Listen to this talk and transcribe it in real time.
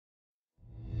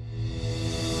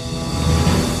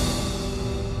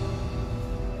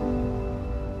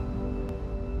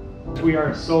We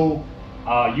are so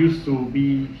used to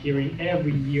be hearing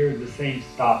every year the same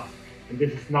stuff, and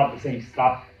this is not the same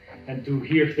stuff. And to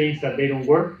hear things that they don't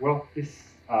work, well, this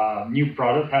new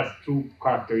product has two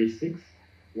characteristics.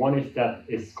 One is that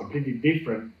it's completely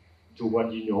different to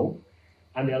what you know,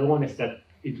 and the other one is that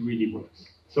it really works.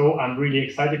 So I'm really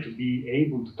excited to be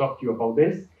able to talk to you about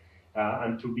this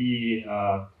and to be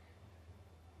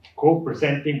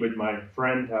co-presenting with my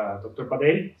friend Dr.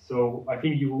 Padey. So I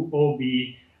think you will all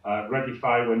be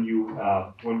gratified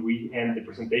when we end the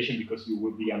presentation, because you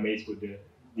will be amazed with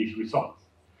these results.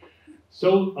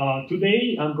 So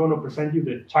today I'm going to present you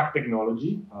the CHAC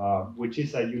technology, which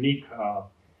is a unique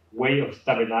way of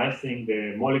stabilizing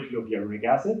the molecule of hyaluronic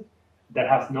acid that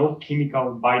has no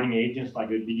chemical binding agents like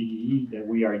the BDDE that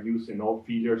we are using in all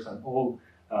fillers and all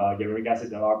hyaluronic acid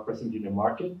that are present in the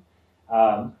market.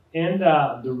 And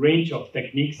the range of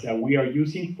techniques that we are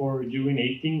using for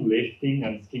rejuvenating, lifting,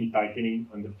 and skin tightening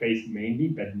on the face mainly,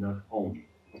 but not only.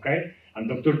 Okay? I'm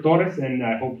Dr. Torres, and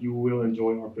I hope you will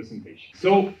enjoy our presentation.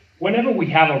 So, whenever we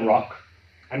have a rock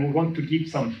and we want to give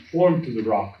some form to the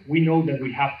rock, we know that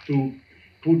we have to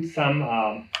put some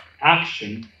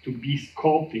action to be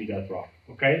sculpting that rock.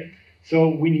 Okay? So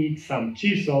we need some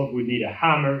chisel, we need a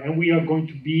hammer, and we are going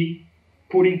to be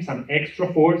putting some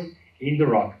extra force in the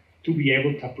rock to be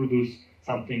able to produce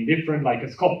something different like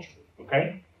a sculpture.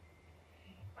 Okay?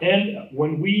 And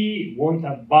when we want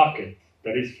a bucket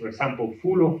that is, for example,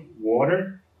 full of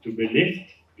water to be lifted,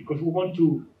 because we want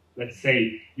to, let's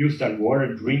say, use that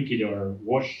water, drink it, or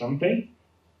wash something,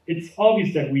 it's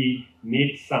obvious that we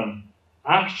need some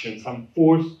action, some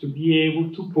force to be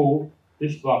able to pull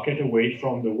this bucket away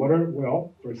from the water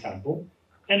well, for example,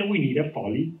 and we need a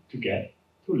pulley to get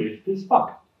to lift this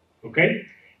bucket. Okay?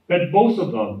 But both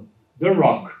of them, the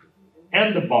rock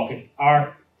and the bucket,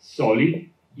 are solid,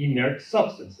 inert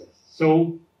substances.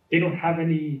 So they don't have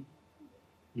any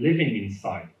living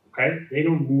inside, okay? They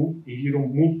don't move if you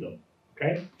don't move them,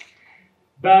 okay?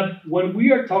 But when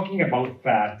we are talking about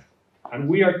fat and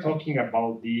we are talking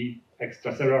about the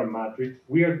extracellular matrix,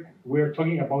 we are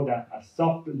talking about a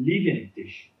soft living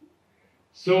tissue.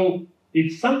 So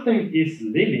if something is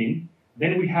living,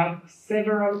 then we have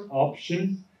several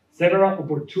options, several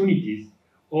opportunities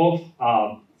of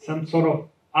some sort of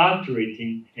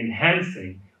altering,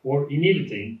 enhancing, or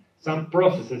inhibiting some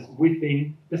processes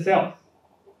within the cells,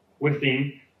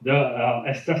 within the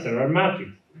extracellular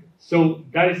matrix. So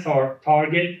that is our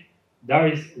target.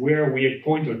 That is where we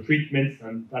point our treatments,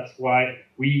 and that's why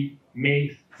we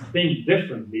may think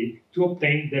differently to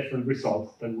obtain different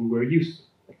results than we were used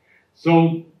to.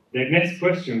 So the next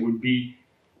question would be,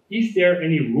 is there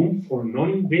any room for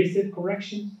non-invasive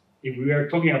corrections if we are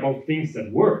talking about things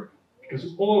that work?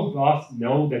 Because all of us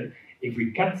know that if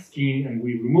we cut skin and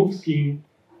we remove skin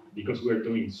because we're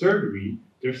doing surgery,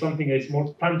 there's something that is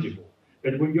more tangible.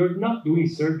 But when you're not doing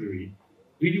surgery,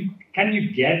 can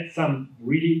you get some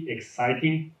really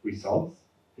exciting results?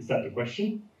 Is that the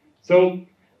question? So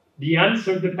the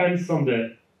answer depends on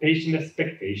the patient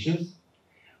expectations,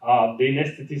 the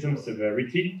anesthetism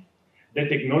severity, the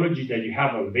technology that you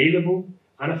have available,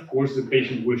 and of course the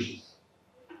patient wishes.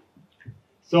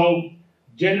 So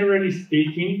generally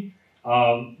speaking,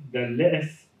 the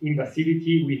less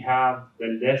invasivity we have,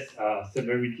 the less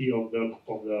severity of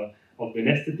the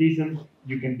anesthetism,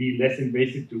 you can be less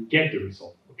invasive to get the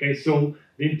result. Okay, so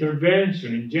the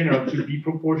intervention in general should be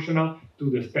proportional to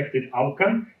the expected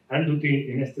outcome and to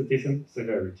the anesthetism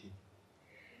severity.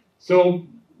 So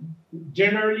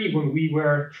generally, when we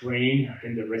were trained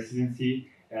in the residency,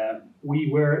 we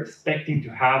were expecting to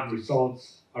have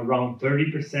results around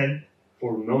 30%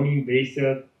 for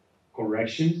non-invasive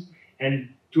corrections,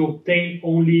 and to obtain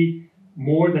only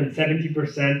more than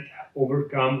 70%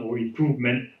 overcome or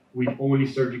improvement with only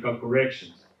surgical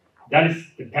corrections. That is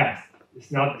the past.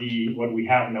 It's not what we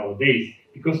have nowadays,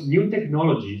 because new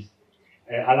technologies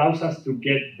allows us to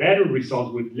get better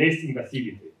results with less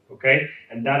invasivity, okay?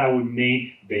 And that I would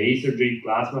name base surgery,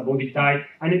 plasma, body type,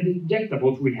 and in the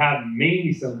injectables we have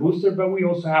mainly Cellbooster, but we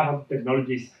also have other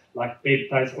technologies like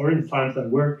peptides or enzymes that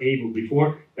weren't able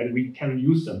before, but we can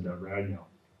use them there right now.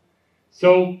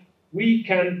 So we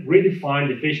can redefine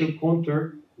the facial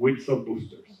contour with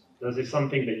Cellboosters. This is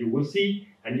something that you will see,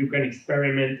 and you can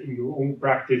experiment in your own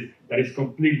practice. That is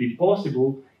completely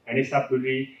possible, and it's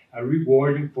absolutely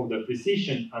rewarding for the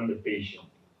physician and the patient.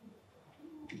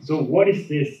 So what is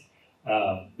this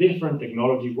different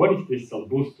technology? What is this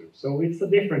Cellbooster? So it's a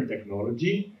different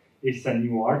technology. It's a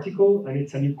new article, and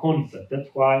it's a new concept. That's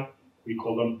why we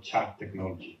call them CHAC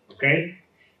Technology, okay?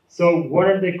 So what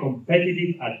are the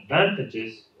competitive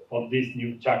advantages of this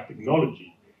new CHAC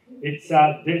technology? It's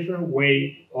a different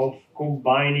way of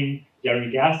combining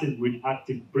hyaluronic acid with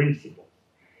active principles.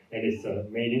 And it's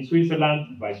made in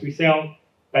Switzerland by Suisselle.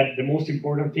 But the most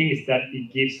important thing is that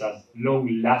it gives us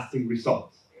long-lasting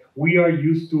results. We are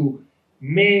used to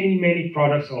many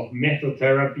products of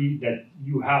methotherapy that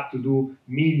you have to do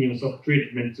millions of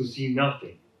treatments to see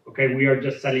nothing. Okay, we are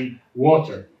just selling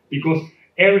water because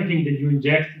everything that you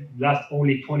inject lasts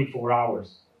only 24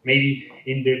 hours. Maybe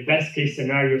in the best case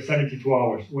scenario, 72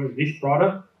 hours. Well, this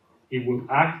product, it will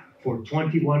act for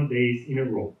 21 days in a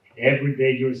row. Every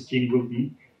day your skin will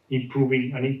be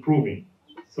improving and improving.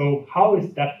 So how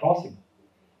is that possible?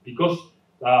 Because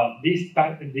this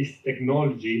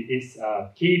technology is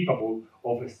capable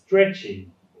of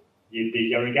stretching the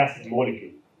hyaluronic acid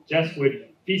molecule just with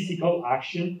physical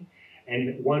action.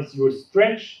 And once you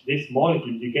stretch this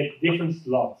molecule, you get different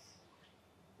slots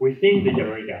within the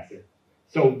hyaluronic acid.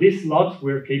 So these slots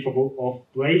were capable of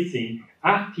placing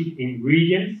active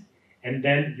ingredients, and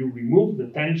then you remove the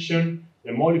tension,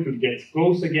 the molecule gets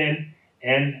close again,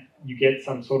 and you get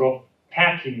some sort of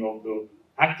packing of the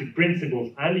active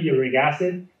principles and the hyaluronic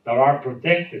acid that are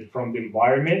protected from the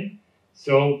environment.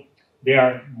 So they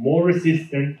are more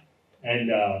resistant,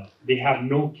 and they have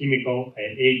no chemical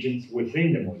agents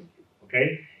within the molecule.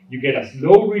 Okay, you get a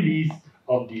slow release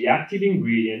of the active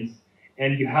ingredients,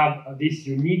 and you have this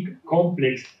unique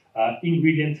complex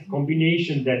ingredient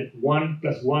combination that 1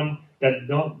 + 1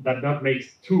 that not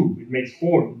makes 2, it makes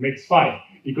 4, it makes 5,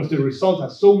 because the results are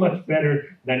so much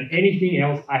better than anything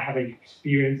else I have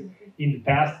experienced in the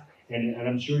past, and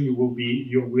I'm sure you will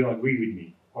agree with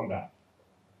me on that.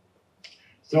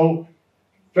 So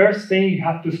first thing, you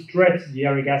have to stretch the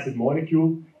hyaluronic acid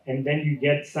molecule, and then you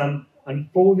get some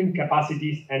unfolding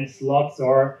capacities and slots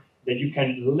are that you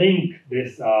can link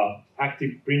these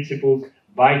active principles,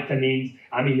 vitamins,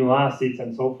 amino acids,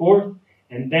 and so forth.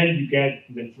 And then you get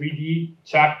the 3D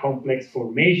CHAC complex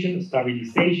formation,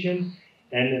 stabilization,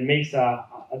 and it makes a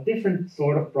different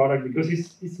sort of product because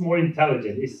it's more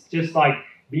intelligent. It's just like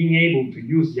being able to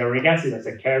use hyaluronic acid as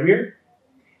a carrier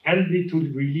and to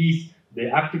release the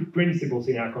active principles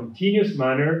in a continuous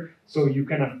manner, so you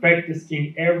can affect the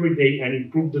skin every day and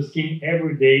improve the skin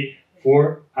every day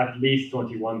for at least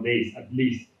 21 days, at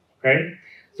least, okay?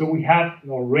 So we have,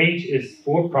 our range is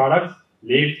 4 products: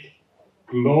 lift,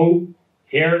 glow,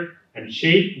 hair, and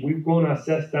shape. We're gonna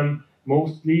assess them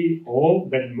mostly all,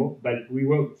 but we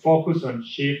will focus on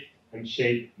shift and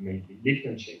shape mainly, lift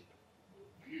and shape.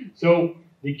 So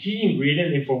the key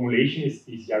ingredient in formulation is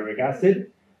hyaluronic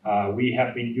acid. We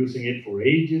have been using it for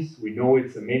ages. We know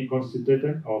it's the main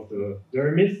constituent of the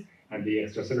dermis and the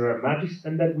extracellular matrix,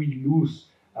 and that we lose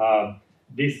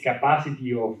this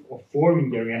capacity of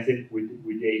forming hyaluronic acid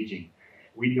with aging.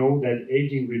 We know that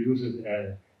aging reduces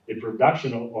the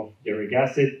production of hyaluronic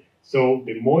acid, so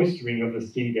the moisturing of the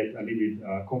skin gets a little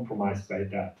bit compromised by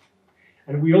that.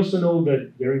 And we also know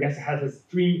that hyaluronic acid has a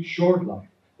extreme short life.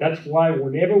 That's why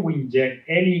whenever we inject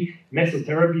any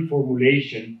mesotherapy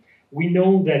formulation, we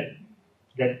know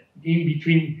that in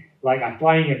between, like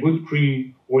applying a good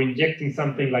cream or injecting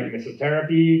something like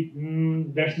mesotherapy,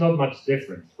 there's not much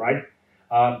difference, right?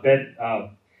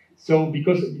 So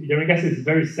because hyaluronic acid is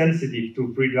very sensitive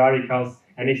to free radicals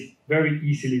and it's very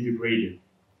easily degraded.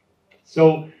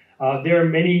 So there are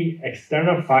many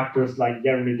external factors like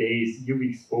hyaluronidase,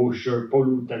 UV exposure,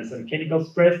 pollutants, and chemical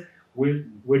stress will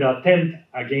attempt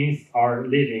against our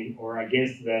living or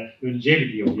against the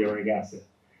longevity of hyaluronic acid.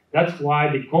 That's why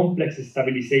the complex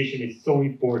stabilization is so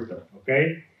important,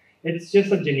 okay? It's just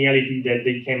a geniality that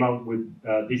they came out with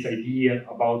this idea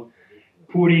about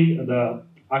putting the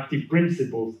active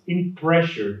principles in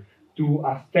pressure to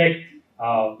affect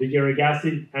the hyaluronic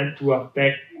acid and to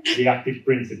affect the active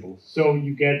principles. So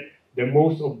you get the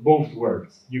most of both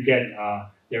worlds. You get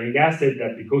hyaluronic acid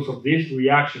that because of this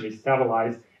reaction is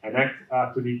stabilized and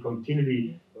actually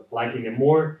continually like in a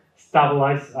more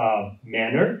stabilized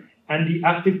manner. And the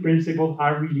active principles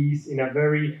are released in a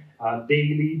very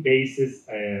daily basis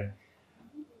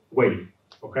way.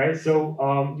 Okay,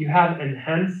 so you have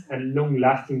enhanced and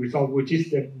long-lasting result, which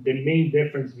is the main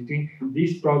difference between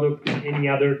this product and any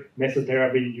other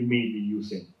mesotherapy you may be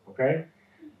using. Okay,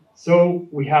 so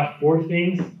we have 4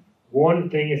 things. One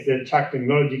thing is that CHAC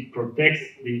Technology protects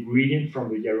the ingredient from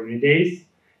the hyaluronidase.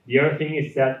 The other thing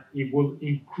is that it will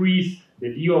increase the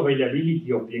bioavailability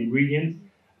of the ingredients,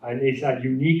 and it's a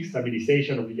unique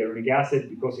stabilization of the hyaluronic acid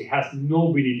because it has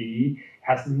no BDDE,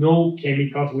 has no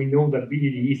chemicals. We know that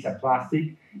BDDE is a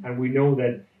plastic, and we know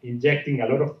that injecting a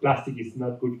lot of plastic is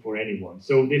not good for anyone.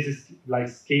 So this is like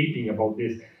escaping about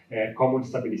this common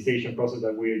stabilization process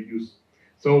that we are used.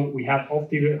 So we have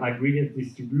optimal ingredient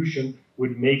distribution,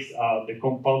 which makes the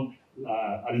compound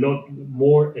a lot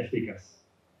more efficacious.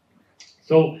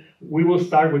 So we will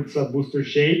start with Cellbooster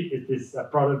Shake. It is a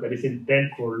product that is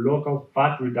intended for local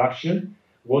fat reduction,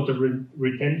 water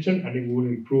retention, and it will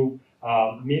improve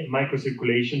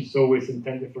microcirculation. So it's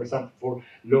intended, for example, for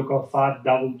local fat,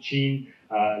 double chin,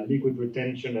 liquid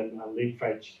retention, and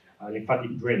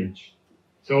lymphatic drainage.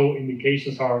 So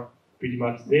indications are pretty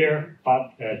much there.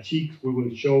 Fat cheeks, we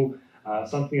will show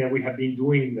something that we have been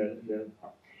doing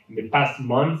in the past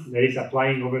months, that is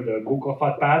applying over the buccal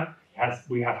fat pad.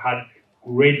 We have had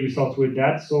great results with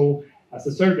that. So as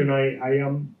a surgeon, I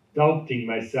am doubting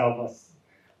myself as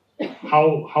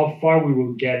how far we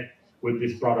will get with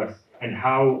these products and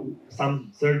how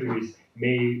some surgeries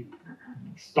may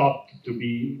stop to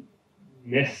be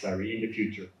necessary in the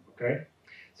future, okay?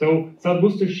 So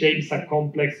Cellbooster Shake is a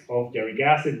complex of hyaluronic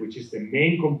acid, which is the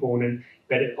main component,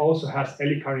 but it also has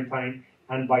L-carnitine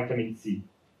and vitamin C.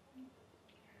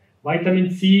 Vitamin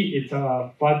C is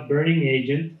a fat-burning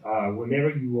agent.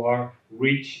 Whenever you are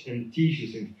rich in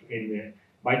tissues in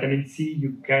vitamin C,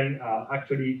 you can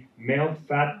actually melt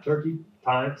fat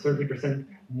 30%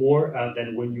 more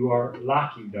than when you are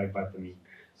lacking that vitamin.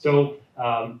 So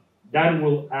that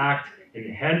will act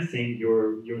enhancing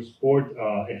your sport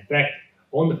effect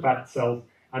on the fat cells.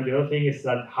 And the other thing is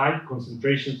that high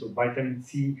concentrations of vitamin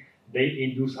C, they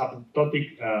induce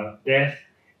apoptotic death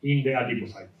in the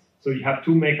adipocytes. So you have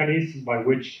two mechanisms by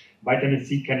which vitamin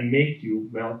C can make you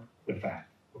melt the fat,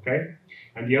 okay?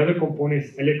 And the other component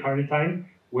is L-carnitine,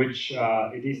 which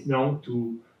it is known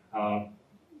to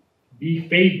be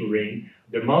favoring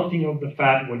the melting of the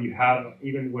fat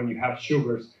even when you have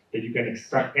sugars that you can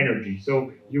extract energy.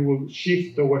 So you will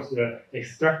shift towards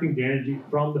extracting the energy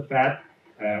from the fat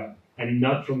and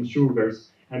not from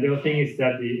sugars. And the other thing is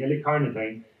that the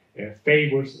L-carnitine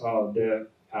favors the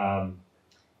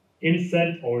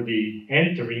inset or the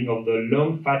entering of the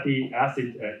long fatty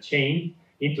acid chain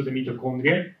into the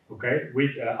mitochondria, okay, with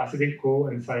acetyl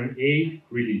coenzyme A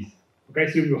release.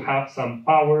 Okay, so you have some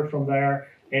power from there,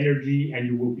 energy, and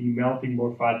you will be melting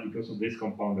more fat because of this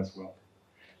compound as well.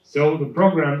 So the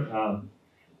program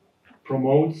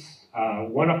promotes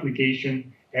one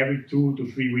application every 2 to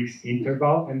 3 weeks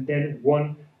interval, and then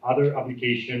one other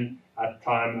application at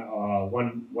time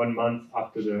 1 month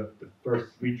after the first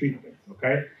 3 treatments,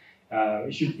 okay?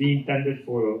 It should be intended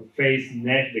for face,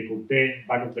 neck, décolleté,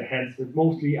 back of the hands, but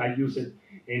mostly I use it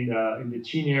in the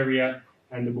chin area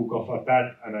and the buccal fat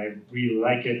pad, and I really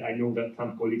like it. I know that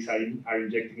some colleagues are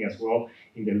injecting as well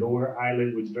in the lower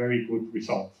eyelid with very good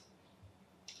results.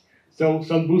 So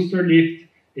Cellbooster Lift,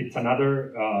 it's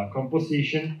another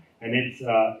composition, and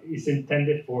it's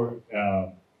intended for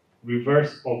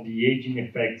reverse of the aging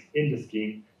effects in the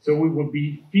skin. So we will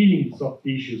be feeling soft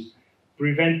tissues,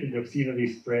 preventing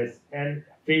oxidative stress, and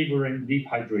favoring deep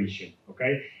hydration,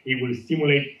 okay? It will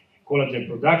stimulate collagen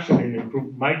production and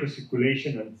improve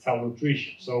microcirculation and cell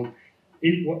nutrition. So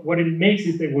what it makes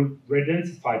is it will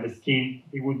redensify the skin,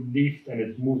 it will lift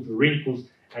and smooth the wrinkles,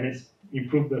 and it's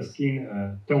improve the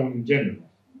skin tone in general,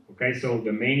 okay? So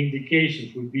the main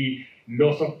indications would be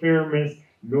loss of firmness,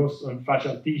 loss on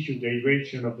facial tissue,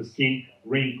 dehydration of the skin,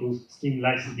 wrinkles, skin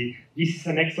laxity. This is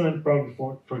an excellent product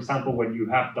for example, when you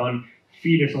have done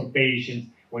fillers on patients,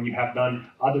 when you have done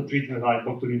other treatments like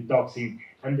botulinum toxin,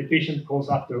 and the patient calls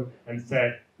after and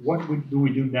said, what do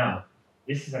we do now?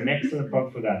 This is an excellent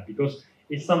product for that, because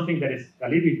it's something that is a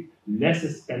little bit less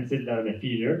expensive than a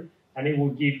filler, and it will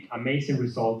give amazing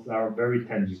results that are very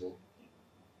tangible.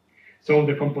 So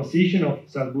the composition of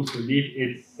Cellbooster Lift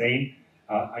is same,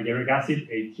 hyaluronic acid,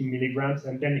 18 milligrams,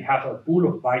 and then you have a pool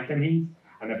of vitamins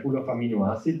and a pool of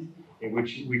amino acids, in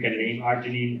which we can name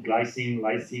arginine, glycine,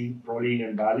 lysine, proline,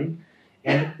 and valine.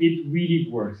 And it really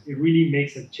works. It really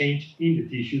makes a change in the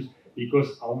tissues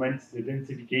because augments the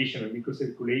densification and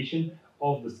microcirculation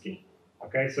of the skin.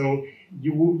 Okay, so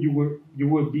you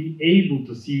will be able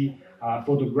to see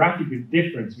photographic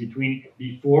difference between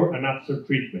before and after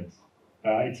treatments.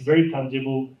 It's very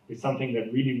tangible. It's something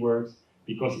that really works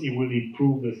because it will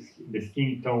improve the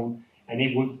skin tone, and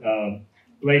it will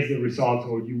place the results,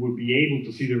 or you will be able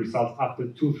to see the results after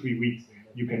 2-3 weeks.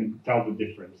 You can tell the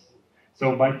difference.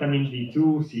 So vitamin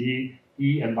D2, C,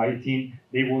 E, and biotin,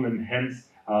 they will enhance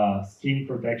skin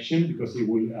protection because it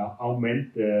will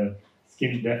augment the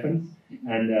skin defense,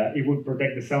 and it will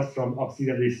protect the cells from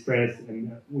oxidative stress,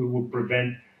 and we will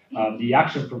prevent the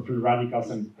action from free radicals,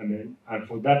 and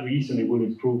for that reason, it will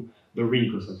improve the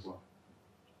wrinkles as well.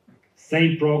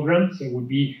 Same program, so it would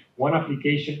be one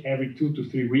application every 2 to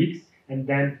 3 weeks, and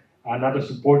then another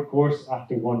support course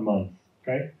after 1 month,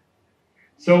 okay?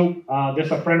 So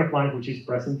there's a friend of mine which is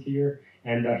present here,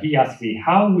 and he asked me,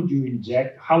 how would you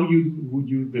inject, would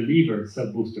you deliver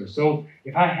Cellbooster? So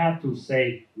if I had to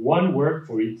say one word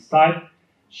for each type,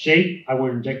 shape, I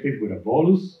would inject it with a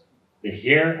bolus. The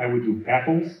hair, I would do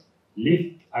papules.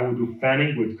 Lift, I would do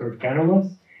fanning with curved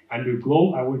cannulas. And the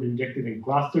glow, I would inject it in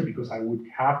cluster because I would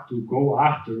have to go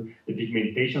after the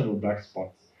pigmentation of dark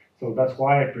spots. So that's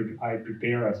why I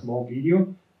prepare a small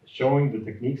video showing the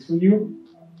techniques for you.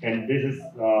 And this is,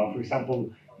 for example,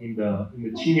 in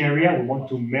the chin area, we want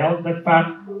to melt that fat.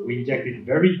 We inject it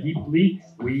very deeply.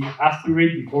 We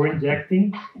aspirate before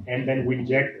injecting, and then we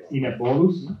inject in a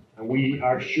bolus. And we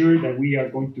are sure that we are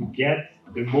going to get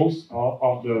the most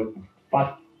of the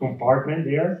fat compartment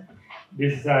there.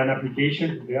 This is an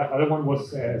application. The other one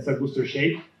was Cellbooster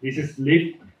shape. This is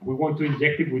lift. We want to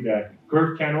inject it with a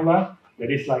curved cannula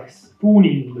that is like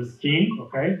spooning the skin,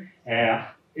 okay?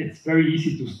 It's very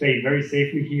easy to stay very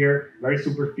safely here, very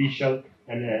superficial,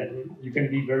 and you can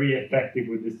be very effective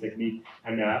with this technique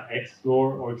and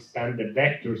explore or expand the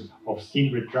vectors of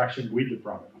skin retraction with the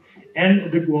product.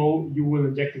 And the glow, you will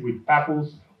inject it with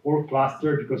papules or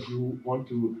cluster because you want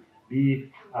to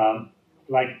be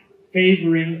like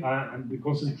favoring the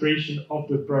concentration of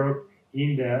the product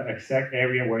in the exact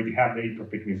area where you have the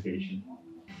hyperpigmentation.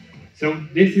 So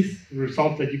this is the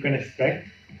result that you can expect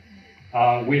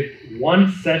with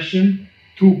one session,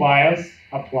 2 vials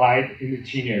applied in the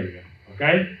chin area,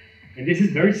 okay? And this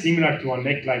is very similar to a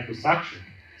neck liposuction.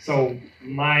 So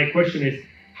my question is,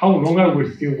 how long are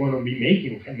we still going to be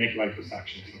making neck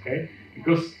liposuctions, okay?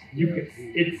 Because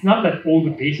it's not that all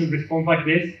the patients respond like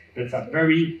this. That's a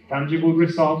very tangible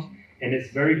result, and it's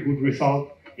very good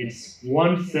result. It's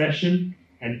 1 session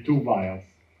and 2 vials,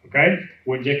 okay?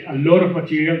 We inject a lot of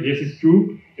material. This is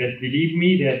true, but believe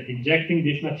me that injecting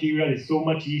this material is so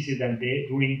much easier than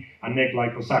doing a neck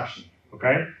liposuction,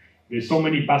 okay? There's so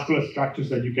many vascular structures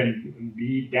that you can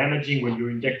be damaging when you're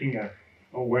injecting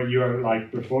or when you're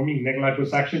like performing neck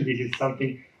liposuction. This is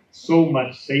something so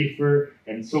much safer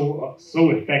and so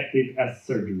effective as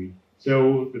surgery.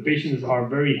 So the patients are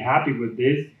very happy with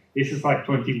this. This is like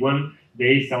 21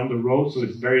 days down the road, so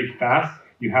it's very fast.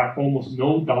 You have almost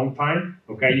no downtime,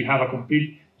 okay? You have a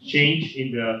complete change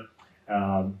in the,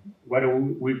 what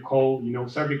we call,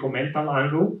 cervical mental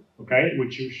angle, okay?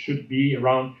 Which should be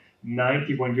around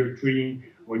 90 when you're treating,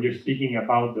 when you're speaking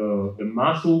about the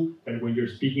muscle, and when you're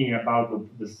speaking about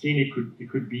the skin, it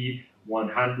could be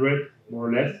 100, more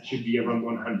or less, should be around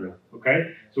 100,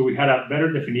 okay? So we had a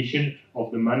better definition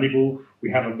of the mandible.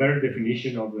 We have a better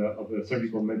definition of the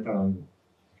cervical mental angle.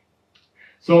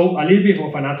 So a little bit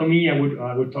of anatomy, I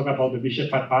would talk about the vicious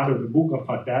fat pad or the book of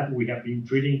fat pad. We have been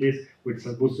treating this with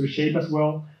Cellbooster shape as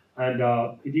well. And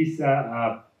it is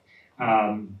a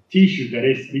tissue that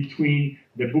is between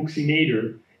the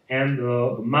buccinator and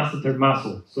the masseter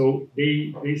muscle. So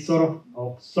they sort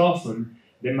of soften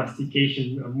the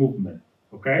mastication movement,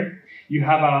 okay? You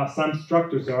have some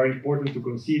structures that are important to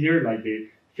consider, like the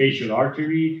facial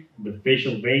artery, the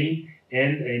facial vein,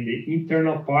 and in the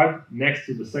internal part, next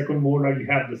to the second molar, you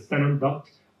have the sternum duct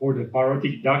or the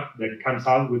parotic duct that comes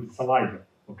out with saliva,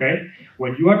 okay?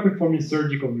 When you are performing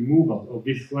surgical removal of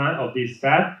this gland, of this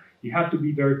fat, you have to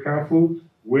be very careful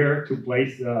where to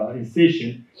place the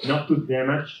incision, not to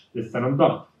damage the sternum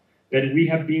duct. Then we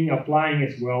have been applying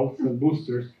as well some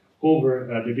boosters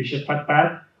over the vicious fat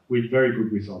pad with very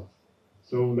good results.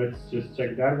 So let's just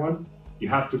check that one. You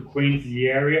have to cleanse the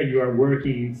area. You are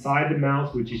working inside the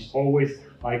mouth, which is always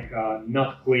like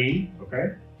not clean,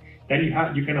 okay? Then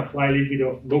you can apply a little bit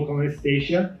of local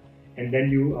anesthesia, and then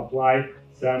you apply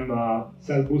some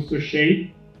Cellbooster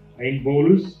shape in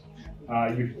bolus.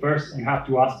 You have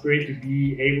to aspirate to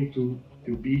be able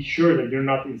to be sure that you're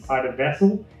not inside a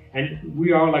vessel, and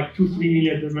we are like 3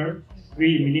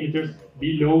 millimeters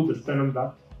below the sternum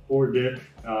duct or the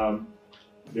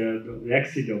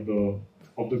exit of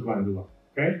the glandula,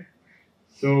 okay?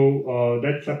 So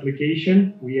that's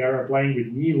application. We are applying with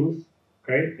needles,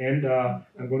 okay? And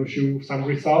I'm going to show you some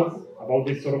results about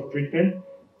this sort of treatment.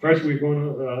 First, we're going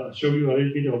to show you a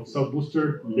little bit of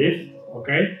Cellbooster lift,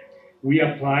 okay? We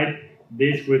applied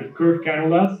this with curved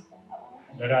cannulas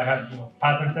that I have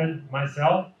patented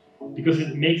myself because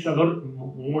it makes a lot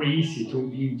more easy to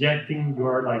be injecting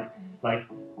your like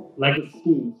a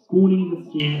spoon, spooning the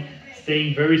skin,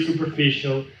 staying very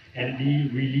superficial, and be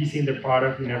releasing the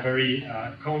product in a very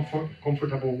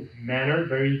comfortable manner,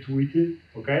 very intuitive,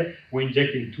 okay? We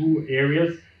inject in 2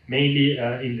 areas, mainly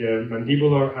in the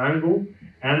mandibular angle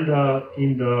and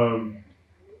in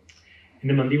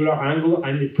the mandibular angle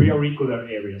and the preauricular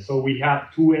area. So we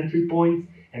have 2 entry points,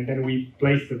 and then we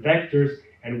place the vectors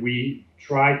and we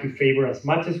try to favor as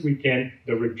much as we can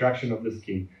the retraction of the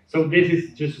skin. So this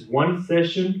is just one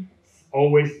session,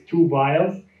 always 2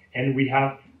 vials, and we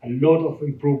have a lot of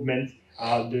improvements.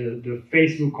 The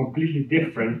face looks completely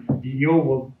different, the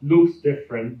oval looks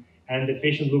different, and the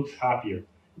patient looks happier.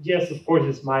 Yes, of course,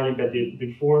 it's smiling, but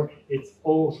before it's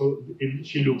also,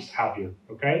 she looks happier,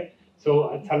 okay?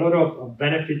 So it's a lot of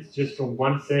benefits just from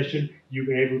one session. You've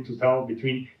been able to tell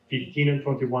between 15 and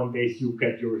 21 days you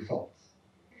get your results.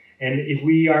 And if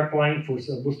we are applying for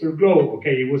Cellbooster Glow,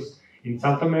 okay, it was in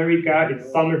South America,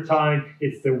 it's summertime,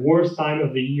 it's the worst time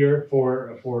of the year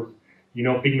for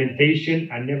pigmentation,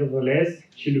 and nevertheless,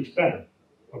 she looks better,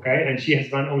 okay? And she has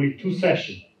done only 2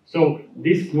 sessions. So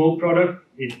this Glow product,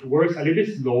 it works a little bit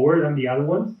slower than the other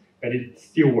ones, but it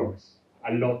still works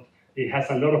a lot. It has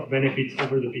a lot of benefits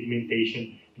over the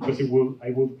pigmentation because it will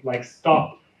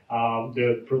stop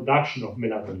the production of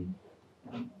melanin.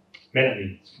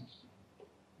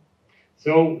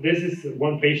 So this is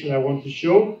one patient I want to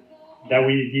show that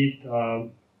we did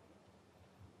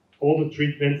all the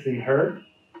treatments in her,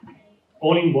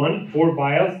 all in one, 4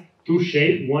 vials, 2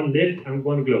 shave, 1 lift, and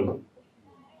 1 glow.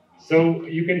 So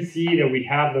you can see that we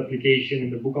have the application in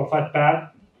the buccal fat pad.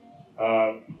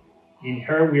 In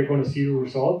her, we are going to see the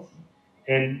results.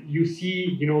 And you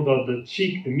see, the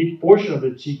cheek, the mid portion of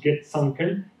the cheek gets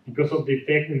sunken because of the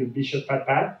effect in the bishop fat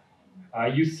pad.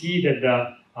 You see that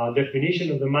the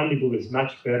definition of the mandible is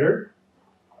much better.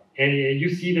 And you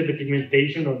see that the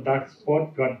pigmentation of dark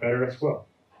spot got better as well.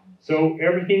 So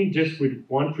everything just with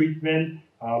one treatment,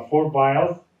 4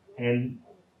 vials, and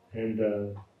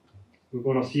we're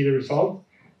going to see the results.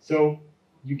 So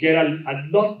you get a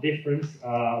lot difference.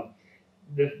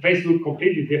 The face looks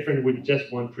completely different with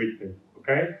just one treatment,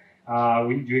 okay?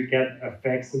 You get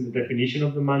effects in the definition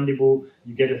of the mandible.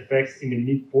 You get effects in the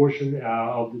mid portion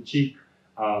of the cheek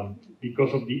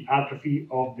because of the atrophy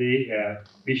of the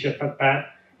bishop fat pad.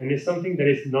 And it's something that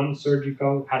is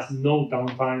non-surgical, has no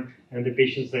downtime, and the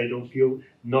patients, they don't feel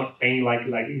not pain like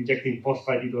injecting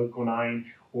phosphatidylcholine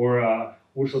or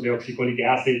ursodeoxycholic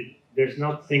acid. There's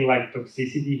nothing like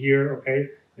toxicity here, okay?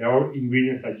 There are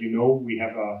ingredients that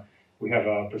we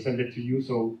have presented to you,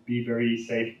 so be very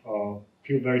safe,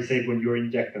 feel very safe when you're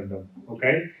injecting them,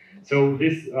 okay? So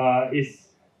this is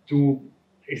to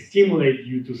stimulate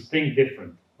you to think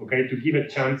different, okay? To give a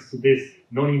chance to this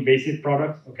non-invasive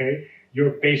product, okay?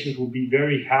 Your patients will be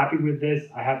very happy with this.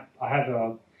 I have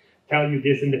tell you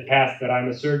this in the past that I'm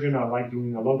a surgeon. I like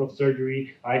doing a lot of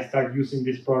surgery. I start using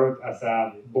this product as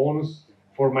a bonus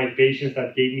for my patients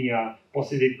that gave me a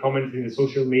positive comment in the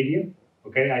social media.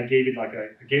 Okay, I gave it like a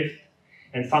gift.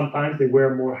 And sometimes they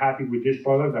were more happy with this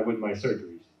product than with my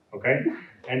surgeries. Okay,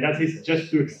 and that is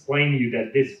just to explain to you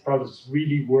that these products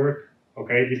really work.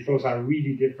 Okay, these products are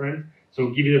really different.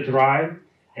 So give it a try,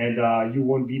 and you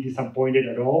won't be disappointed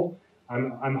at all.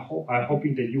 I'm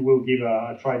hoping that you will give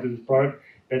a try to this product,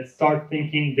 but start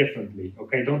thinking differently,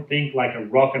 okay? Don't think like a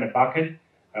rock and a bucket.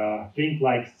 Think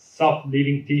like soft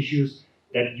living tissues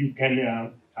that you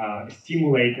can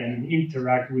stimulate and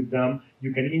interact with them.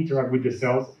 You can interact with the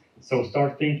cells. So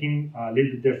start thinking a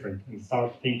little bit different and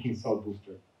start thinking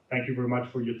Cellbooster. Thank you very much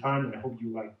for your time, and I hope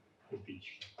you like the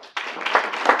speech.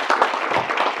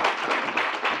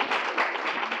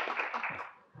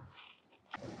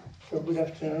 So good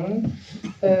afternoon.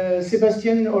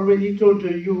 Sebastian already told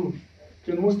you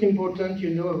the most important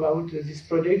about this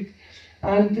product,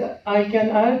 and I can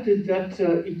add that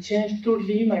it changed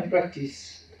totally my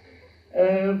practice.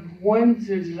 When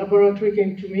the laboratory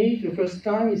came to me the first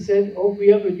time, he said, "Oh, we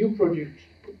have a new product."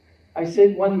 I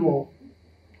said, "One more."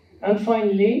 And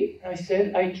finally, I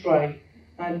said, "I try."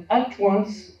 And at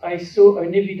once, I saw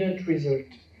an evident result.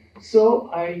 So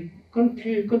I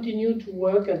continue to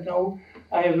work, and now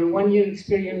I have a 1-year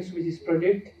experience with this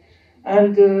product.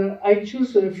 And I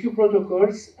choose a few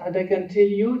protocols, and I can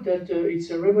tell you that it's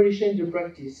a revolution in the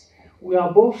practice. We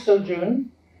are both surgeons,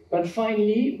 but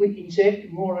finally we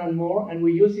inject more and more, and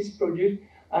we use this product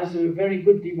as a very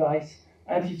good device.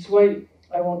 And it's why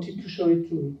I wanted to show it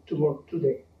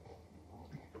today.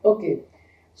 Okay,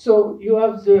 so you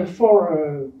have the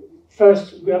 4.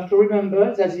 First, we have to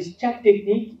remember that this CHAC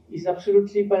technique is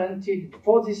absolutely patented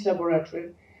for this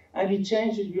laboratory, and it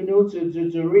changes,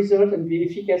 the result and the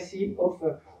efficacy of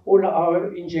all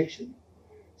our injection.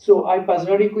 So I pass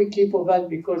very quickly for that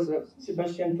because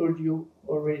Sebastian told you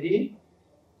already.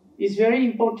 It's very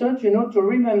important, to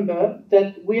remember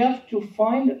that we have to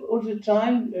find all the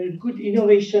time a good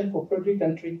innovation for product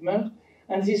and treatment,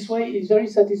 and this way is very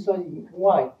satisfying.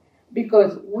 Why?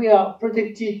 Because we are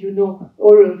protected,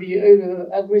 all of the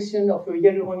aggression of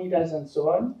hyaluronic and so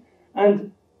on,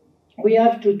 and we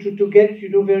have to get,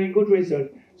 very good result.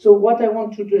 So what I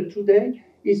want to do today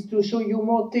is to show you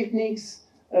more techniques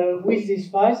with these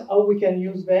files, how we can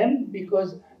use them,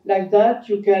 because like that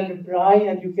you can apply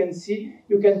and you can see,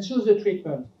 you can choose the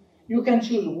treatment. You can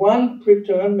choose one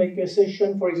return, make a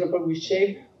session, for example, with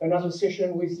shape, another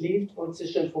session with lift, one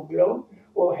session for glow,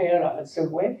 or hair at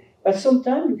some way. But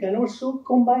sometimes you can also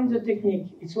combine the technique.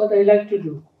 It's what I like to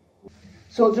do.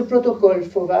 So the protocol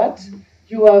for that,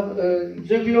 you have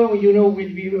the glow,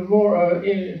 will be more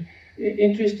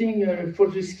interesting for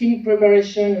the skin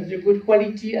preparation, the good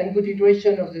quality and good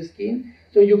hydration of the skin.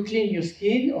 So you clean your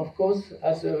skin, of course,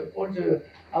 as all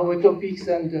our topics,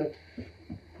 and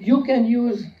you can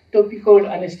use topical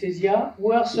anesthesia.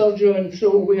 We are surgeons,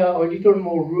 so we are a little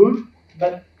more rude,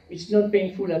 but it's not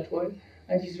painful at all,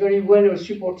 and it's very well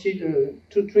supported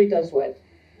to treat as well.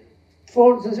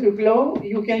 For the glow,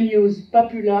 you can use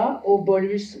papilla or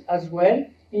bolus as well.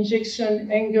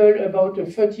 Injection angle about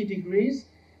 30 degrees,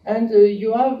 and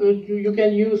you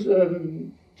can use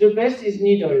the best is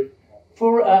needle.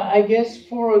 For I guess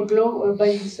for a glow by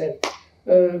itself,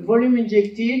 volume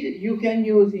injected you can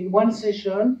use in one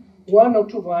session 1 or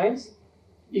 2 vials.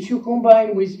 If you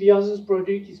combine with the other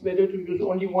product, it's better to use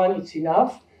only one. It's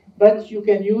enough, but you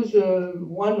can use 1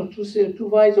 or 2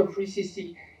 vials of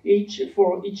 3cc each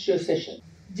for each session.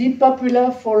 Deep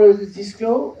papilla for this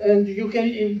glow, and you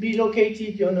can be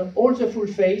located on all the full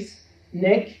face,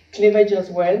 neck, cleavage as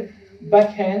well, back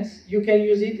hands. You can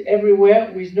use it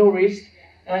everywhere with no risk,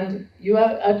 and you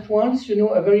have at once,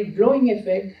 a very glowing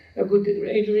effect, a good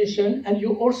hydration, and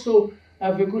you also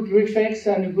have a good reflex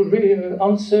and a good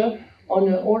answer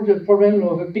on all the problem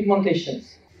of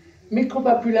pigmentations.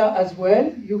 Micropapilla as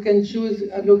well, you can choose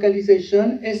a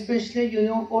localization, especially,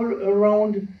 all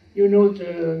around,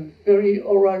 the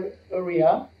perioral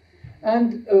area.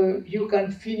 And you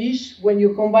can finish, when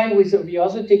you combine with the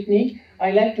other technique,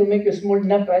 I like to make a small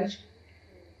nappage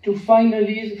to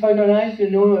finalize,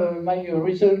 my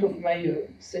result of my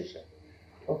session.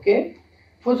 Okay?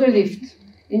 For the lift,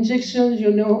 injections,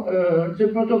 the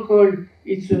protocol,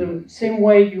 it's the same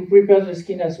way you prepare the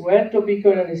skin as well,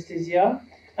 topical anesthesia.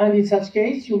 And in such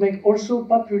case, you make also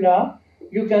papilla.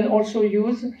 You can also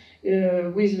use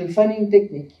with the fanning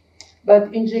technique.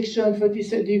 But injection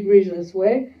 37 degrees as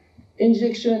well.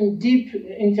 Injection deep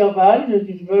interval, that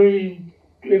is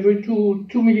every 2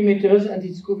 millimeters, and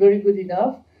it's very good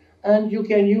enough. And you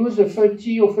can use a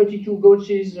 30 or 32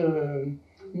 gauges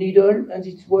needle, and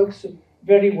it works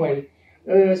very well.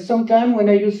 Sometimes when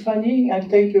I use fanning, I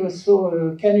take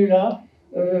also cannula,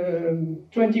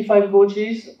 25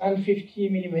 gauges and 50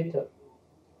 millimeters.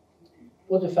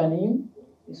 For the fanning,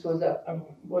 this was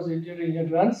in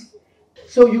advance.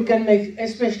 So you can make,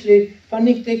 especially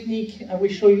fanning technique, I will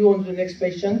show you on the next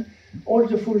patient, all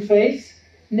the full face.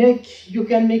 Neck, you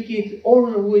can make it all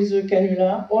with a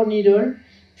cannula or needle.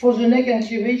 For the neck and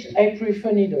cleavage, I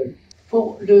prefer needle.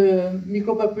 For the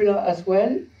micropapilla as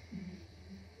well,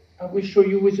 I will show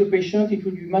you with the patient. It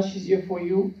will be much easier for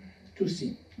you to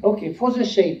see. Okay, for the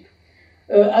shape.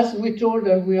 As we told,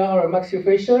 we are a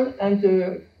maxillofacial,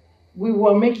 and we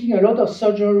were making a lot of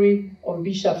surgery of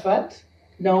Bichat fat.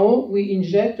 Now we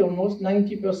inject almost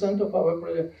 90% of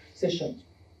our sessions.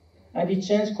 And it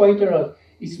changed quite a lot.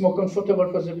 It's more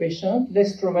comfortable for the patient,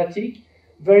 less traumatic,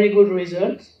 very good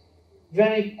result,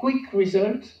 very quick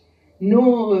result,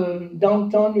 no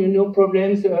downtown,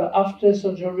 problems after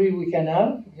surgery we can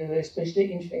have,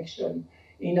 especially infection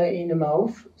in the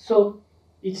mouth. So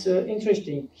it's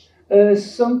interesting.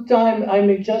 Sometimes I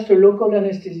make just a local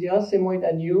anesthesia, same way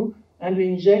than you, and we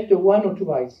inject 1 or 2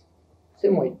 vials,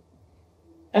 same way.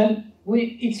 And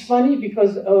it's funny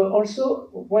because also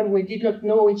when we did not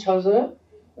know each other,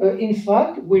 in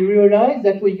fact, we realized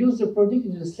that we use the product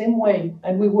in the same way,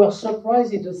 and we were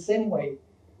surprised in the same way.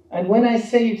 And when I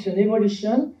say it's an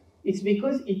evolution, it's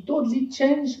because it totally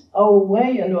changed our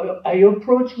way and our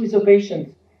approach with the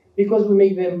patient, because we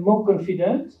make them more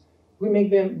confident, we make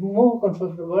them more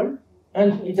comfortable,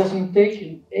 and it doesn't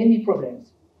take any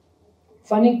problems.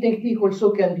 Fanning technique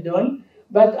also can be done,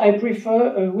 but I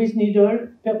prefer with needle,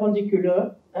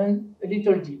 perpendicular, and a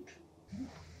little deep.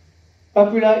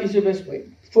 Papilla is the best way.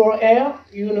 For hair,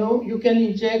 you can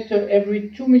inject every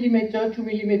 2 millimeter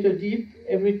deep,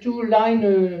 every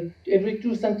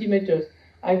 2 centimeters.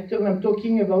 I'm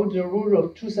talking about the rule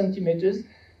of 2 centimeters,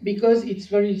 because it's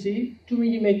very easy, 2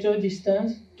 millimeter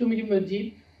distance, 2 millimeter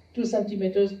deep, 2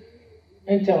 centimeters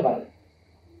interval.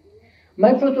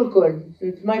 My protocol,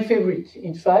 it's my favorite,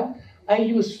 in fact. I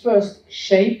use first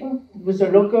shape with a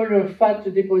local fat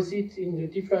deposit in a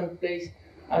different place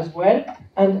as well.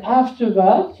 And after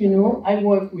that, I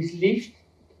work with lift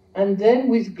and then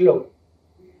with glow.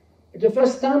 The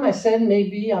first time I said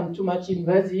maybe I'm too much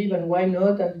invasive and why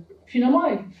not, and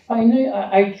finally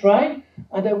I tried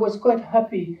and I was quite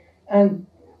happy. And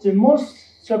the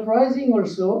most surprising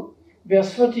also,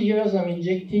 there's 30 years I'm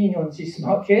injecting on this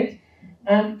market,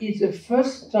 and it's the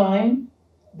first time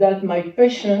that my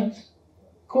patients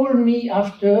call me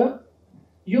after.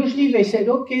 Usually they said,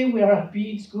 okay, we are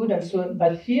happy, it's good, and so on.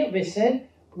 But here they said,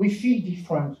 we feel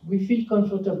different, we feel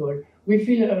comfortable, we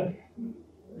feel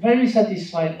very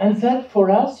satisfied. And that for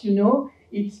us, you know,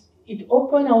 it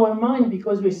opened our mind,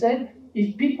 because we said,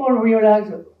 if people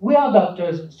realize we are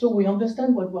doctors, so we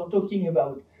understand what we're talking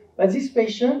about. But this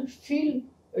patient feel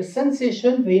a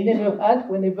sensation they never had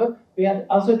whenever they had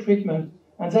other treatment.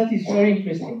 And that is very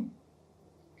interesting.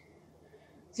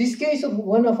 This case of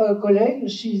one of our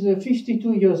colleagues, she's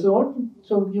 52 years old.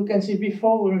 So you can see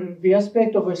before the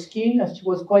aspect of her skin, as she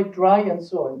was quite dry and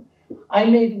so on. I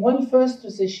made one first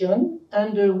session,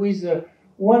 and with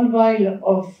one vial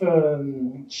of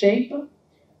shape,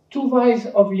 2 vials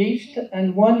of lift,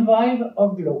 and 1 vial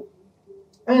of glow.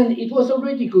 And it was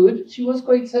already good. She was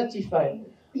quite satisfied.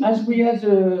 As we had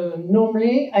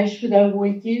normally, I should have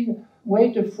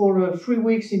waited for a 3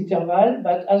 weeks interval,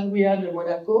 but as we had in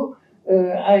Monaco,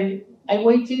 I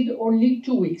waited only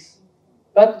 2 weeks.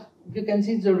 But you can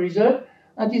see the result.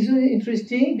 And it's really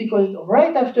interesting, because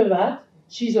right after that,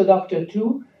 she's a doctor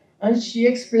too, and she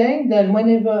explained that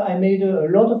whenever I made her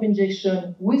a lot of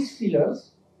injection with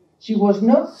fillers, she was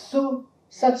not so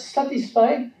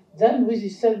satisfied than with the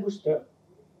cell booster.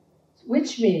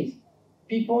 Which means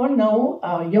people now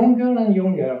are younger and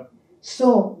younger.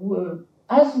 So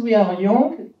as we are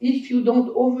young, if you don't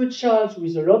overcharge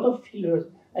with a lot of fillers,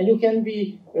 and you can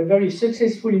be very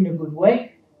successful in a good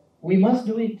way, we must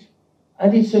do it.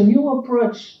 And it's a new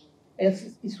approach.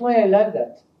 It's why I like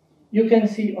that. You can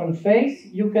see on face,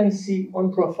 you can see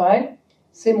on profile,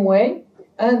 same way.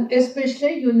 And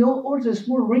especially, you know, all the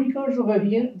small wrinkles over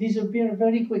here disappear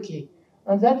very quickly.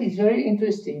 And that is very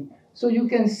interesting. So you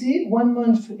can see 1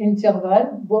 month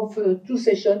interval, both 2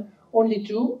 sessions, only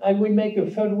 2. I will make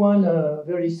a third one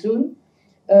very soon.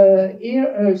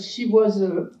 Here she was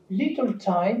a little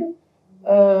tired,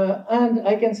 and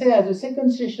I can say at the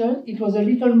second session it was a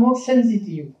little more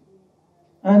sensitive.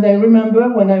 And I remember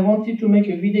when I wanted to make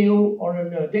a video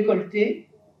on a décolleté,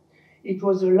 it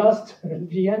was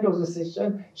the end of the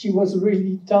session, she was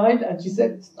really tired and she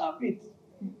said, stop it.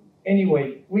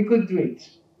 Anyway, we could do it.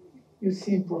 You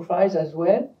see in profiles as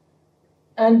well.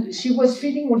 And she was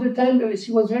feeling all the time,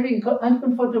 she was very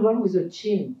uncomfortable with the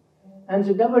chin. And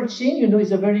the double chin, you know,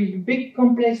 is a very big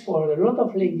complex for a lot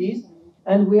of ladies,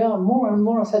 and we are more and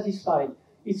more satisfied.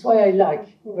 It's why I like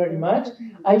very much.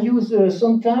 I use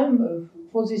sometime,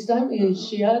 for this time,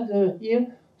 she had here,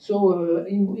 so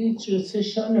in each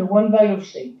session, 1 vial of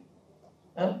shape,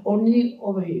 only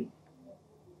over here.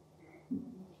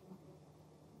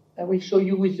 I will show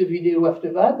you with the video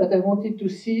after that, but I wanted to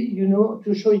see, you know,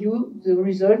 to show you the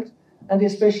result, and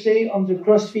especially on the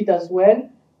CrossFit as well.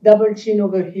 Double chin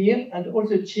over here, and all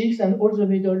the cheeks and all the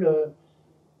middle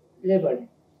level.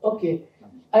 Okay,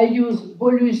 I use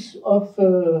bolus of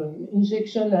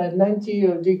injection at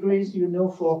 90 degrees, you know,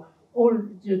 for all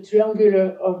the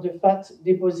triangular of the fat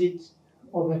deposit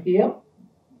over here.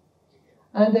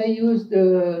 And I use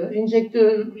the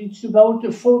injector, it's about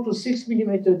a 4 to 6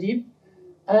 millimeter deep,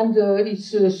 and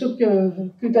it's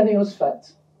subcutaneous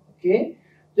fat, okay?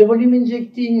 The volume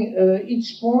injecting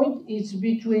each point is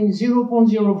between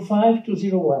 0.05 to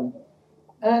 0.1.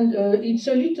 And it's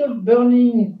a little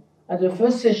burning at the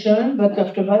first session, but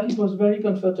after that it was very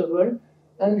comfortable.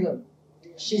 And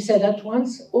she said at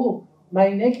once, oh, my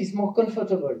neck is more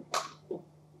comfortable.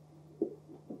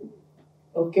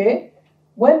 Okay?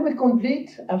 When we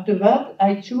complete, after that,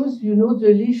 I choose, you know,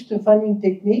 the lift fanning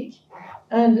technique.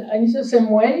 And in the same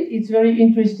way, it's very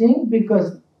interesting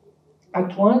because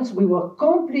at once, we were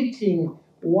completing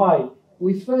why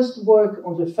we first work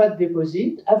on the fat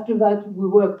deposit. After that, we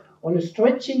work on a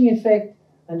stretching effect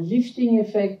and lifting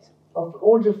effect of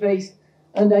all the face.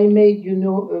 And I made, you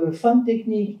know, a fan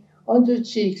technique on the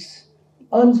cheeks,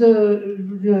 on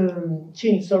the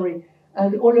chin, sorry,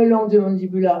 and all along the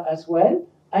mandibular as well.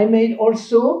 I made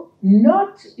also,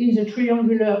 not in the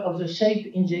triangular of the shape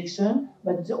injection,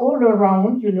 but all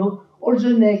around, you know, all the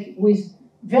neck with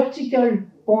vertical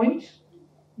point.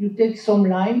 You take some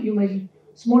line, you make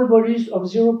small bolus of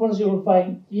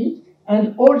 0.05 each,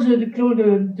 and all the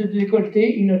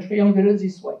décolleté in a triangular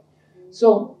this way.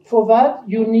 So for that,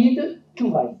 you need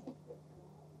 2 vials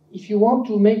if you want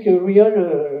to make a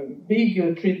real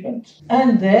big treatment.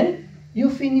 And then you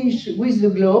finish with the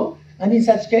glow, and in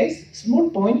such case, small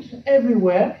point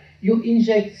everywhere. You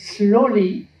inject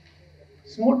slowly,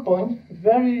 small point,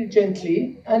 very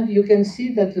gently, and you can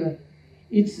see that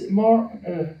it's more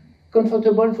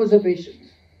comfortable for the patient.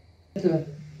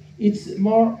 It's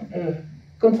more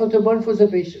comfortable for the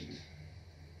patient.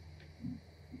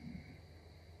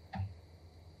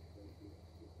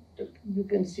 You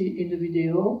can see in the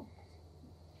video.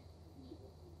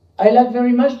 I like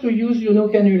very much to use,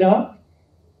 cannula.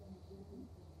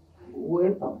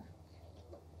 Well,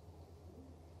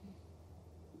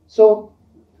 so,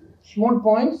 small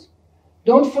points.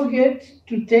 Don't forget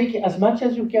to take as much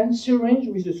as you can syringe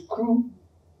with a screw,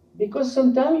 because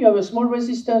sometimes you have a small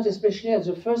resistance, especially at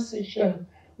the first session,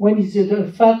 when it's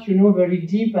the fat, very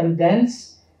deep and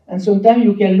dense, and sometimes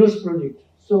you can lose product.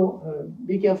 So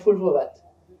be careful for that.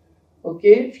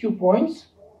 Okay, few points.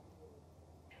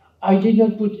 I did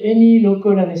not put any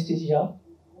local anesthesia.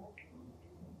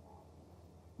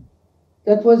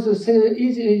 That was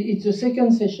it's the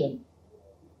second session.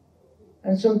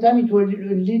 And sometimes it was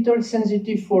a little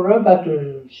sensitive for her, but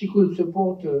she could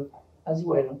support as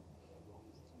well.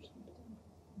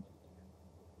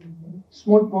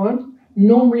 Small point.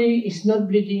 Normally, it's not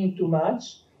bleeding too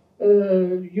much.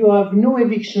 You have no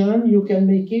eviction, you can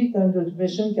make it, and the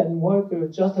patient can work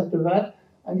just after that,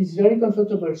 and it's very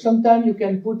comfortable. Sometimes you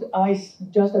can put ice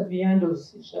just at the end of the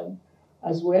session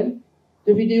as well.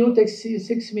 The video takes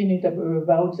 6 minutes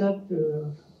about that.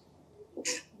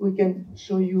 We can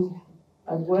show you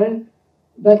as well.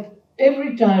 But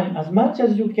every time, as much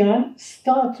as you can,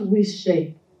 start with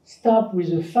shape. Start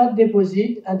with a fat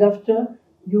deposit, and after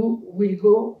you will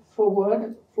go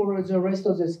forward for the rest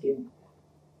of the skin.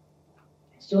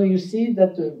 So you see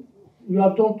that you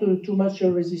have not too much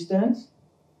resistance.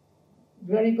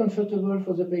 Very comfortable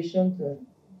for the patient.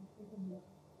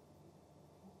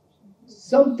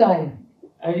 Sometimes,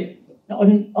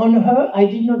 on her, I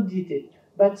did not did it.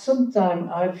 But sometimes,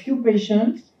 I have few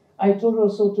patients, I told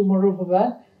also tomorrow for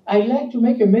that, I like to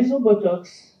make a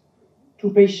mesobotox to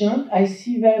patients. I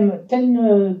see them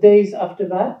 10 days after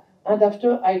that, and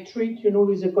after I treat,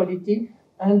 with the quality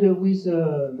and with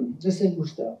the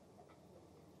Cellbooster.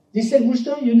 This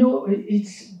Cellbooster,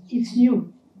 it's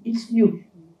new. It's new.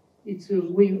 It's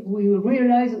we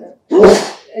realize,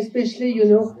 especially,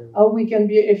 how we can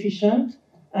be efficient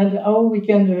and how we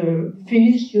can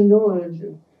finish,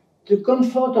 the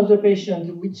comfort of the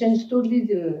patient. We change totally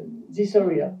this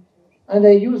area. And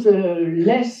I use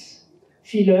less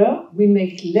filler. We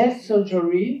make less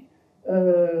surgery.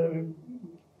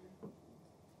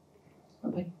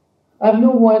 I have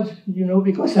no words,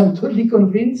 because I'm totally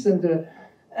convinced.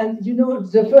 And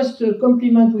the first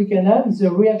compliment we can have is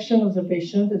the reaction of the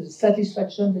patient and the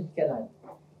satisfaction that he can have.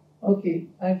 Okay,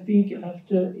 I think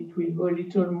after it will go a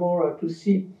little more to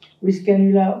see with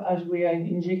cannula as we are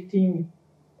injecting,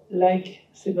 like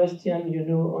Sebastian,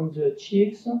 on the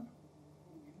cheeks.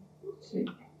 See.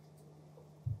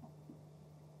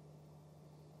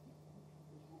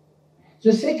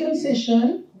 The second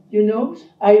session,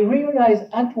 I realized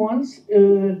at once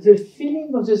the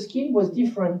feeling of the skin was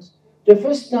different. The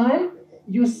first time,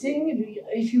 you think,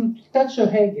 if you touch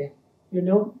a egg,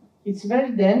 it's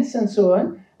very dense and so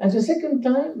on. And the second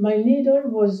time, my needle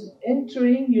was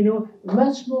entering,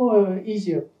 much more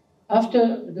easier.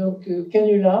 After the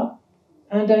cannula,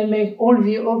 and I make all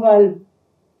the oval,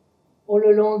 all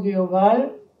along the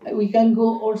oval. We can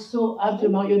go also at the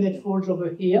marionette folds over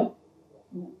here.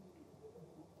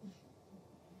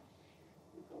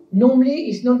 Normally,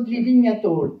 it's not bleeding at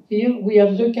all. Here, we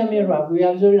have the camera, we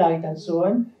have the light, and so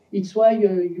on. It's why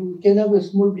you can have a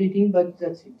small bleeding, but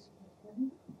that's it.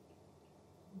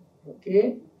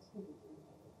 Okay?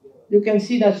 You can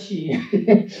see that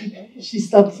she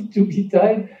started to be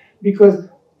tired, because it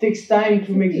takes time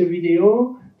to make the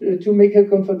video, to make her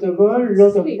comfortable, a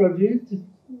lot of product.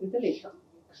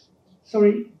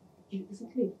 Sorry?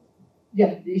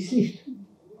 Yeah, it's lift.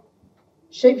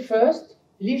 Shape first,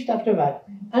 lift after that.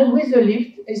 And with the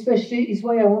lift, especially, is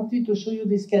why I wanted to show you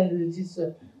this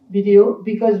video,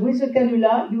 because with the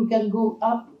cannula, you can go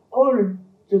up all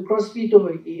the crossfit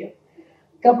over here.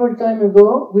 A couple of times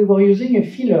ago, we were using a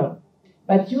filler.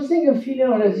 But using a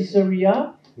filler on this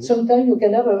area, sometimes you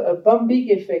can have a pumping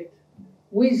effect.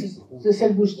 With the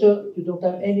Cellbooster, you don't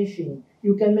have anything.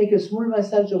 You can make a small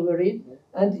massage over it,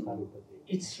 and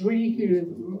it's really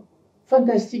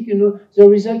fantastic, the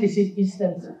result is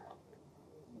instant.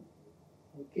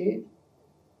 Okay.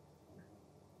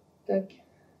 Tac.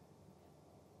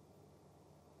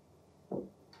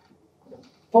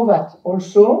 For that,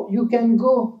 also, you can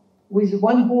go with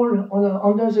one hole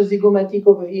under the zygomatic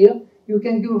over here. You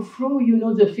can go through,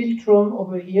 the philtrum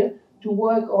over here to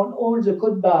work on all the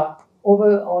code bar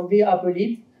over on the upper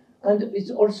lip, and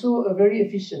it's also very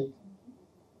efficient.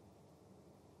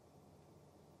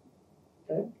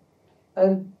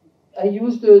 And I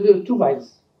used the 2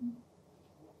 vials.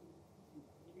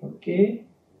 Okay,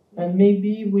 and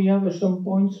maybe we have some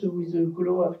points with the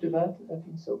glow after that, I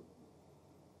think so.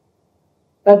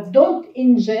 But don't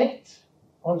inject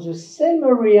on the same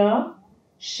area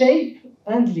shape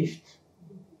and lift.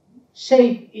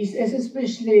 Shape is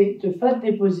especially the fat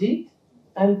deposit,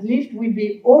 and lift will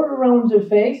be all around the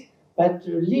face, but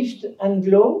lift and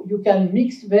glow, you can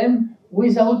mix them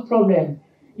without problem.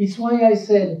 It's why I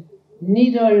said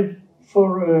needle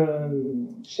for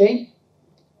shape,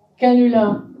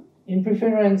 cannula in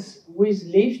preference with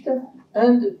lift,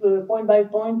 and point by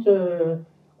point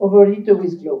overheat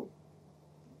with glow.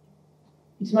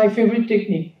 It's my favorite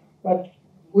technique, but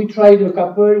we tried a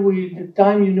couple with the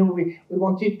time, you know, we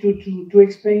wanted to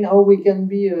explain how we can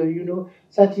be, you know,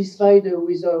 satisfied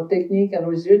with our technique and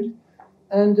result.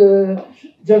 And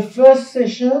the first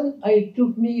session, it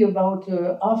took me about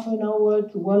half an hour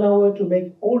to 1 hour to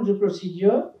make all the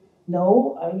procedure.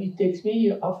 Now it takes me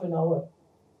half an hour.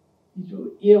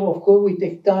 Here, of course, we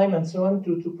take time and so on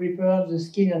to prepare the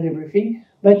skin and everything,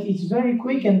 but it's very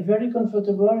quick and very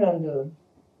comfortable, and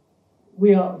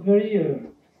we are very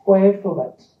quiet for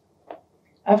that.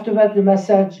 After that, the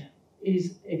massage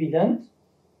is evident.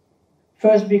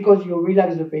 First, because you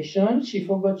relax the patient. She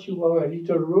forgot you were a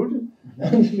little rude,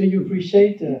 and you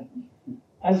appreciate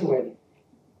as well.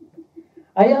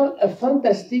 I have a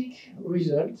fantastic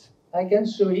result. I can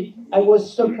show it. I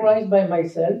was surprised by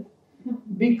myself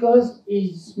because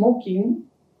he's smoking,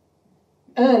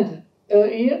 and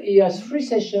here he has 3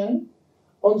 sessions.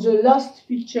 On the last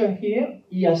picture here,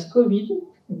 he has COVID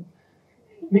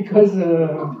because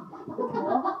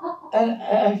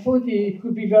I thought he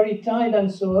could be very tired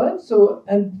and so on. So,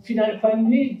 and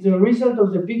finally, the result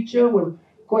of the picture was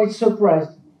quite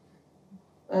surprised.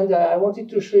 And I wanted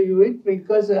to show you it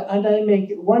because, and I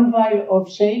make 1 vial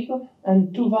of shape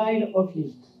and 2 vials of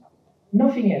lift.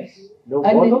 Nothing else. No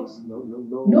Botox?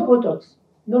 No Botox,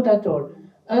 not at all.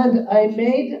 And I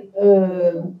made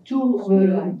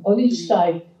 2 on each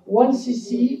side, 1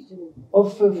 cc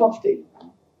of Forte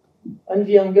on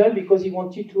the angle because he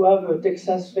wanted to have a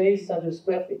Texas face and a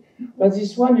square face. But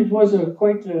this one, it was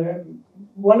quite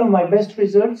one of my best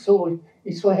results, so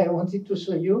it's why I wanted to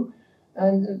show you.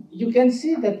 And you can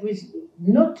see that with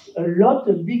not a lot,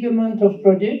 a big amount of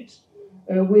product,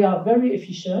 we are very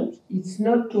efficient. It's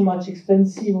not too much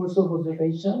expensive also for the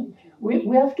patient.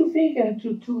 We have to think and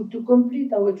to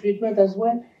complete our treatment as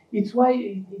well. It's why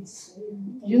it's,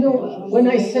 you know, when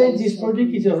I said this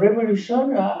product is a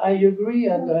revolution, I agree,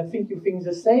 and I think you think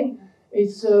the same.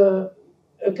 It's a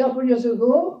couple years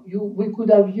ago, we could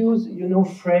have used, you know,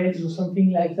 threads or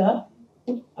something like that.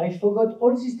 I forgot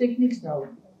all these techniques now.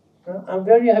 I'm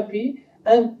very happy,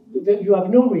 and you have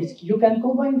no risk. You can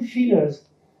combine fillers,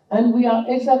 and we are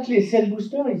exactly,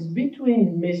 Cellbooster is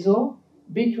between meso,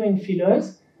 between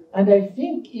fillers, and I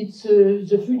think it's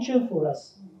the future for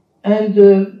us. And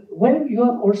when you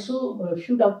have also a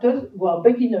few doctors who are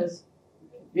beginners,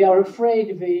 they are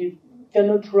afraid, they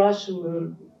cannot rush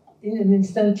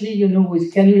instantly, you know,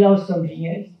 with cannula or something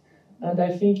else. And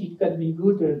I think it can be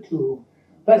good too.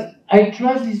 But I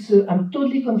trust this, I'm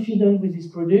totally confident with this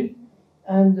product.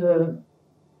 And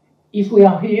if we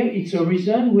are here, it's a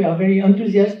reason. We are very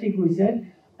enthusiastic with that.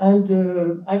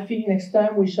 And I think next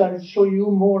time we shall show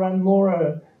you more and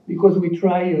more because we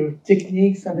try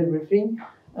techniques and everything.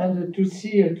 And to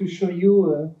see, to show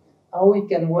you how it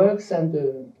can work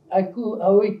and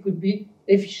how it could be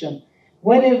efficient.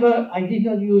 Whenever I did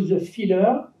not use a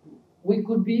filler, we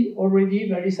could be already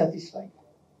very satisfied.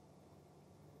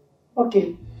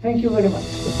 Okay, thank you very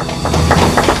much.